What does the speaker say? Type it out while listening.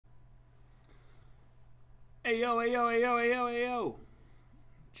Ayo, ayo, ayo, ayo, ayo.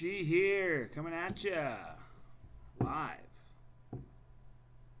 G here, coming at ya live.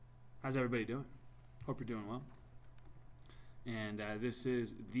 How's everybody doing? Hope you're doing well. And this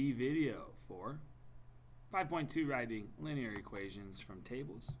is the video for 5.2 writing linear equations from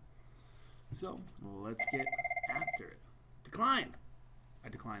tables. So let's get after it. Decline. I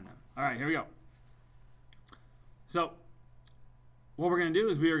declined them. All right, here we go. So what we're going to do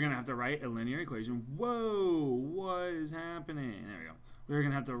is we are going to have to write a linear equation. Whoa, what is happening? There we go. We're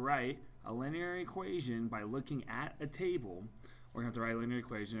going to have to write a linear equation by looking at a table. We're going to have to write a linear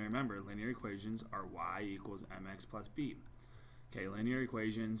equation. And remember, linear equations are y equals mx plus b. Okay, linear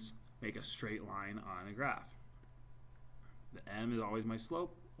equations make a straight line on a graph. The m is always my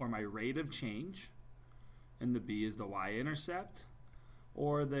slope or my rate of change, and the b is the y-intercept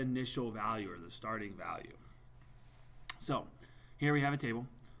or the initial value or the starting value. So here we have a table.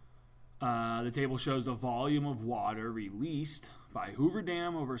 The table shows the volume of water released by Hoover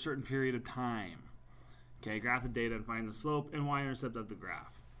Dam over a certain period of time. Okay, graph the data and find the slope and y-intercept of the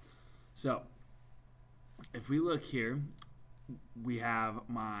graph. So if we look here, we have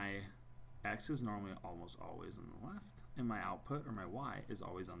my x is normally almost always on the left, and my output, or my y, is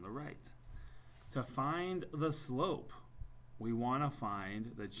always on the right. To find the slope, we want to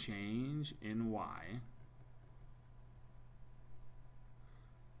find the change in y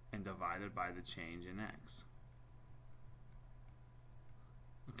and divided by the change in x.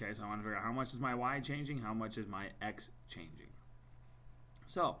 Okay, so I want to figure out how much is my y changing, how much is my x changing.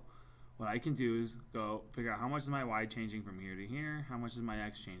 So what I can do is go figure out how much is my y changing from here to here, how much is my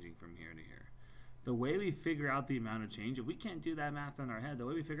x changing from here to here. The way we figure out the amount of change, if we can't do that math in our head, the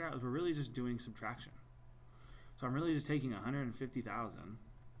way we figure out is we're really just doing subtraction. So I'm really just taking 150,000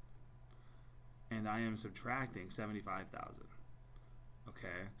 and I am subtracting 75,000.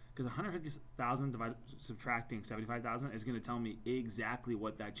 Okay, because 150,000 subtracting 75,000 is going to tell me exactly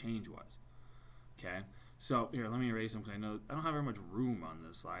what that change was. Okay, so here, let me erase them because I know I don't have very much room on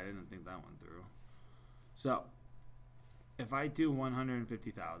this slide. I didn't think that one through. So if I do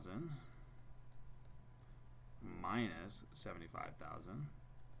 150,000 minus 75,000,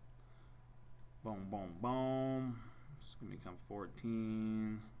 boom, boom, boom, it's going to become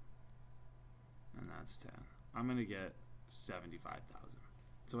 14, and that's 10. I'm going to get 75,000.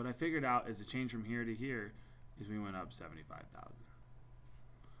 So what I figured out is the change from here to here is we went up 75,000.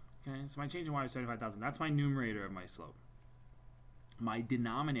 Okay, so my change in y is 75,000. That's my numerator of my slope. My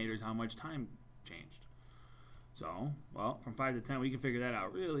denominator is how much time changed. So, well, from 5 to 10, we can figure that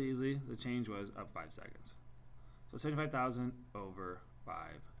out really easily. The change was up 5 seconds. So 75,000 over 5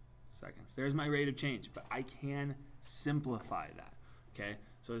 seconds. There's my rate of change, but I can simplify that. Okay,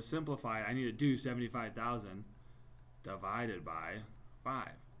 so to simplify it, I need to do 75,000 divided by 5.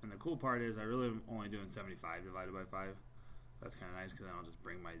 And the cool part is I really am only doing 75 divided by 5. That's kind of nice because then I'll just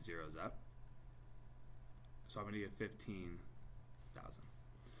bring my zeros up. So I'm going to get 15,000.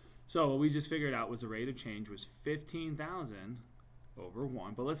 So what we just figured out was the rate of change was 15,000 over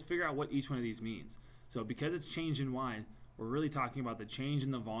 1. But let's figure out what each one of these means. So because it's change in y, we're really talking about the change in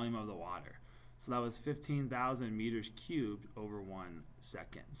the volume of the water. So that was 15,000 meters cubed over 1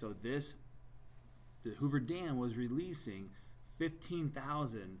 second. So the Hoover Dam was releasing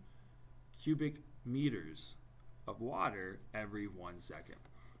 15,000 cubic meters of water every 1 second.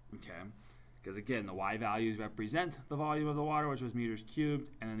 Okay, because again, the y values represent the volume of the water, which was meters cubed,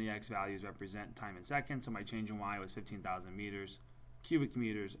 and then the x values represent time in seconds. So my change in y was 15,000 meters cubic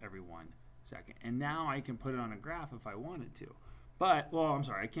meters every 1 second. And now I can put it on a graph if I wanted to. But, well, I'm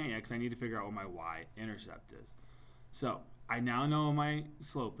sorry, I can't yet because I need to figure out what my y-intercept is. So I now know what my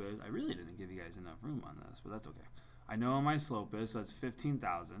slope is. I really didn't give you guys enough room on this, but that's okay. I know what my slope is, so that's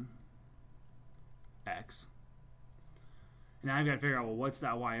 15,000 x. And now I've got to figure out, well, what's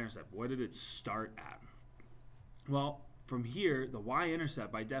that y-intercept? What did it start at? Well, from here, the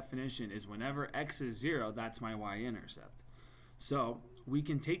y-intercept by definition is whenever x is 0, that's my y-intercept. So we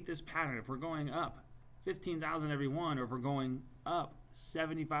can take this pattern. If we're going up 15,000 every 1, or if we're going up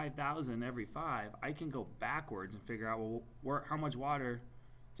 75,000 every 5, I can go backwards and figure out, well, how much water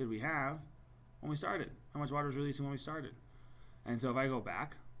did we have when we started? How much water was releasing when we started? And so if I go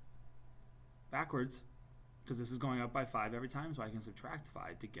backwards, because this is going up by 5 every time, so I can subtract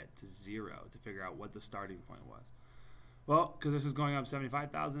 5 to get to 0 to figure out what the starting point was. Well, because this is going up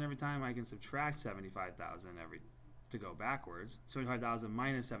 75,000 every time, I can subtract 75,000 to go backwards. 75,000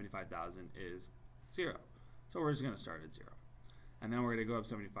 minus 75,000 is 0. So we're just going to start at 0. And then we're going to go up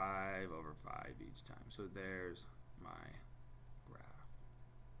 75 over 5 each time. So there's my graph.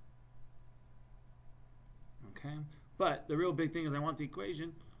 Okay? But the real big thing is I want the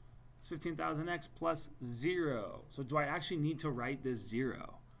equation It's 15,000x plus 0. So do I actually need to write this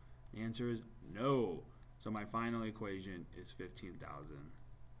 0? The answer is no. So my final equation is 15,000x.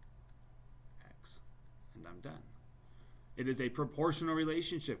 And I'm done. It is a proportional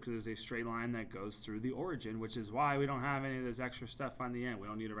relationship because it's a straight line that goes through the origin, which is why we don't have any of this extra stuff on the end. We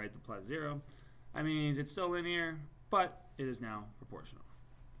don't need to write the plus 0. That means it's still linear, but it is now proportional.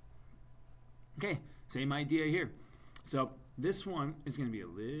 Okay, same idea here. So this one is going to be a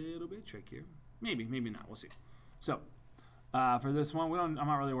little bit trickier. Maybe, maybe not. We'll see. So for this one, I'm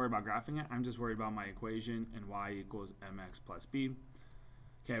not really worried about graphing it. I'm just worried about my equation and y equals mx plus b.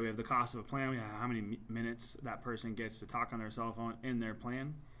 Okay, we have the cost of a plan. We have how many minutes that person gets to talk on their cell phone in their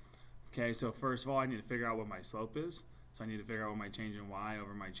plan. Okay, so first of all, I need to figure out what my slope is. So I need to figure out what my change in y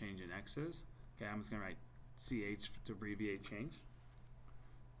over my change in x is. Okay, I'm just going to write ch to abbreviate change.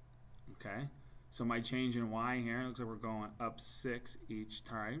 Okay, so my change in y here looks like we're going up 6 each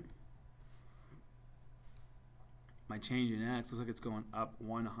time. My change in x looks like it's going up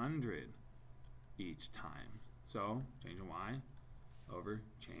 100 each time. So change in y over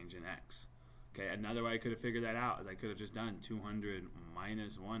change in x. Okay, another way I could have figured that out is I could have just done 200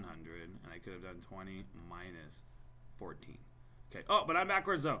 minus 100, and I could have done 20 minus 14. Okay, oh, but I'm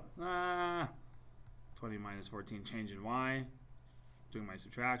backwards though. 20 minus 14, change in y, doing my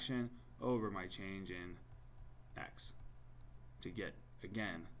subtraction, over my change in x to get,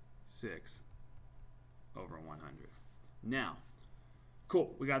 again, 6 over 100. Now,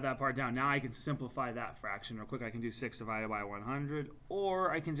 cool, we got that part down. Now I can simplify that fraction real quick. I can do 6 divided by 100,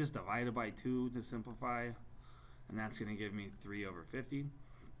 or I can just divide it by 2 to simplify, and that's going to give me 3 over 50.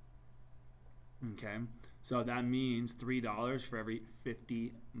 Okay, so that means $3 for every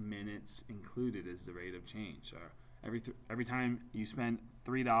 50 minutes included is the rate of change. So every time you spend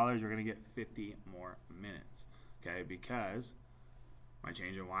 $3, you're going to get 50 more minutes. Okay, because my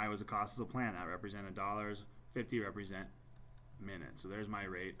change in y was the cost of the plan. That represented dollars. 50 represent minutes. So there's my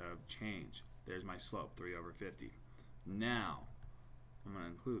rate of change. There's my slope, 3 over 50. Now, I'm going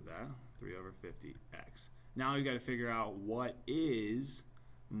to include that, 3 over 50x. Now you got to figure out what is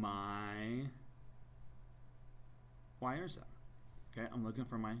my y-intercept. Okay, I'm looking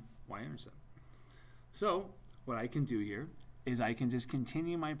for my y-intercept. So what I can do here is I can just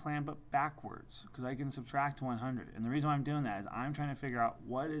continue my plan but backwards, because I can subtract 100. And the reason why I'm doing that is I'm trying to figure out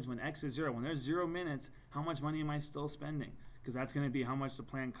what is when x is 0. When there's 0 minutes, how much money am I still spending? Because that's going to be how much the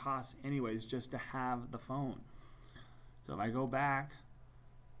plan costs anyways just to have the phone. So if I go back,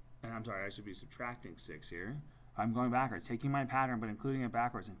 and I'm sorry, I should be subtracting 6 here. I'm going backwards, taking my pattern but including it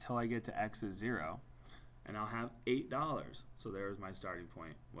backwards until I get to x is 0. And I'll have $8. So there's my starting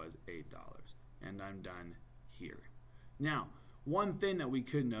point, was $8. And I'm done here. Now, one thing that we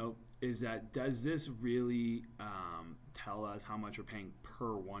could note is that does this really tell us how much we're paying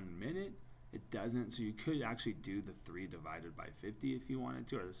per 1 minute? It doesn't, so you could actually do the 3 divided by 50 if you wanted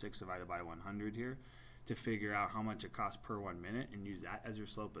to, or the 6 divided by 100 here to figure out how much it costs per 1 minute and use that as your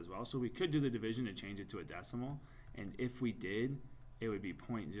slope as well. So we could do the division to change it to a decimal, and if we did, it would be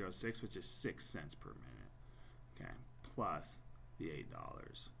 0.06, which is 6 cents per minute, okay, plus the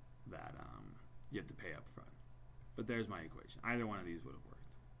 $8 that you have to pay up front. But there's my equation. Either one of these would have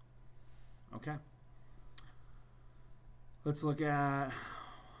worked. Okay. Let's look at,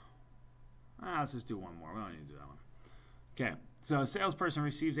 let's just do one more. We don't need to do that one. Okay, so a salesperson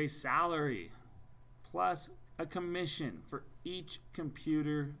receives a salary plus a commission for each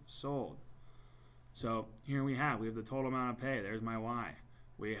computer sold. So here we have the total amount of pay. There's my Y.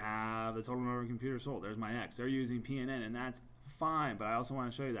 We have the total number of computers sold. There's my X. They're using PNN, and that's fine, but I also want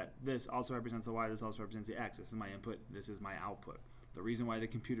to show you that this also represents the Y, this also represents the X. This is my input, this is my output. The reason why the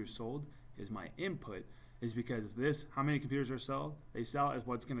computer sold is my input is because this, how many computers are sold, they sell is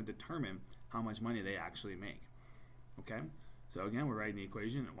what's going to determine how much money they actually make. Okay, so again, we're writing the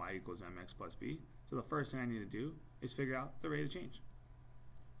equation at Y equals mx plus b. So the first thing I need to do is figure out the rate of change.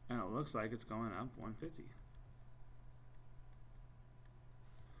 And it looks like it's going up 150.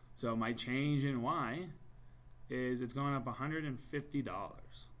 So my change in Y is it's going up $150.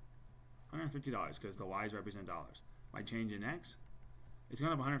 $150 because the Y's represent dollars. My change in X, it's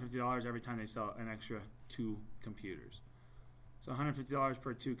going up $150 every time they sell an extra 2 computers. So $150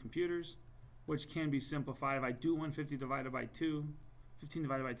 per 2 computers, which can be simplified. If I do 150 divided by 2, 15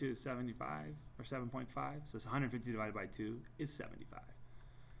 divided by 2 is 75 or 7.5. So it's 150 divided by 2 is 75.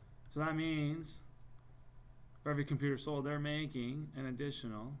 So that means for every computer sold, they're making an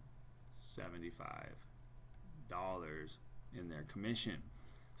additional $75 in their commission.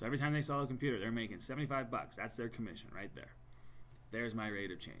 So every time they sell a computer, they're making 75 bucks. That's their commission right there. There's my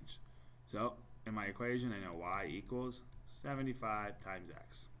rate of change. So in my equation, I know Y equals 75 times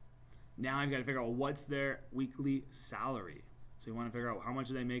X. Now I've got to figure out what's their weekly salary. So you want to figure out how much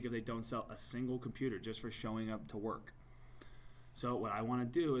do they make if they don't sell a single computer just for showing up to work. So what I want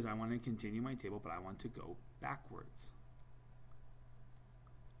to do is I want to continue my table, but I want to go backwards.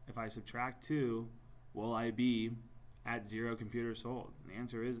 If I subtract 2, will I be at 0 computers sold? And the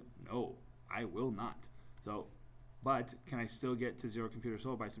answer is no, I will not. So, but can I still get to 0 computers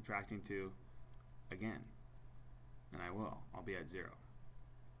sold by subtracting 2 again? And I will. I'll be at 0.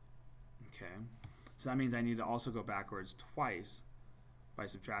 Okay. So that means I need to also go backwards twice by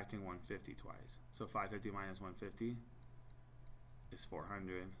subtracting 150 twice. So 550 minus 150 is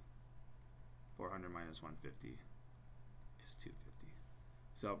 400. 400 minus 150 is 250.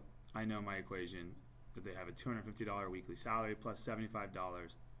 So I know my equation that they have a $250 weekly salary plus $75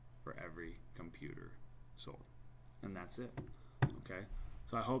 for every computer sold. And that's it. Okay.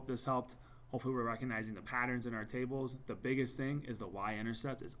 So I hope this helped. Hopefully we're recognizing the patterns in our tables. The biggest thing is the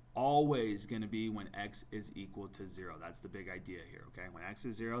y-intercept is always going to be when x is equal to 0. That's the big idea here, okay? When x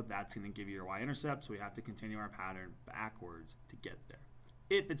is 0, that's going to give you your y-intercept, so we have to continue our pattern backwards to get there,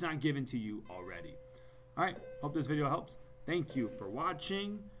 if it's not given to you already. All right, hope this video helps. Thank you for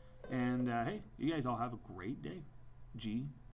watching, and hey, you guys all have a great day. G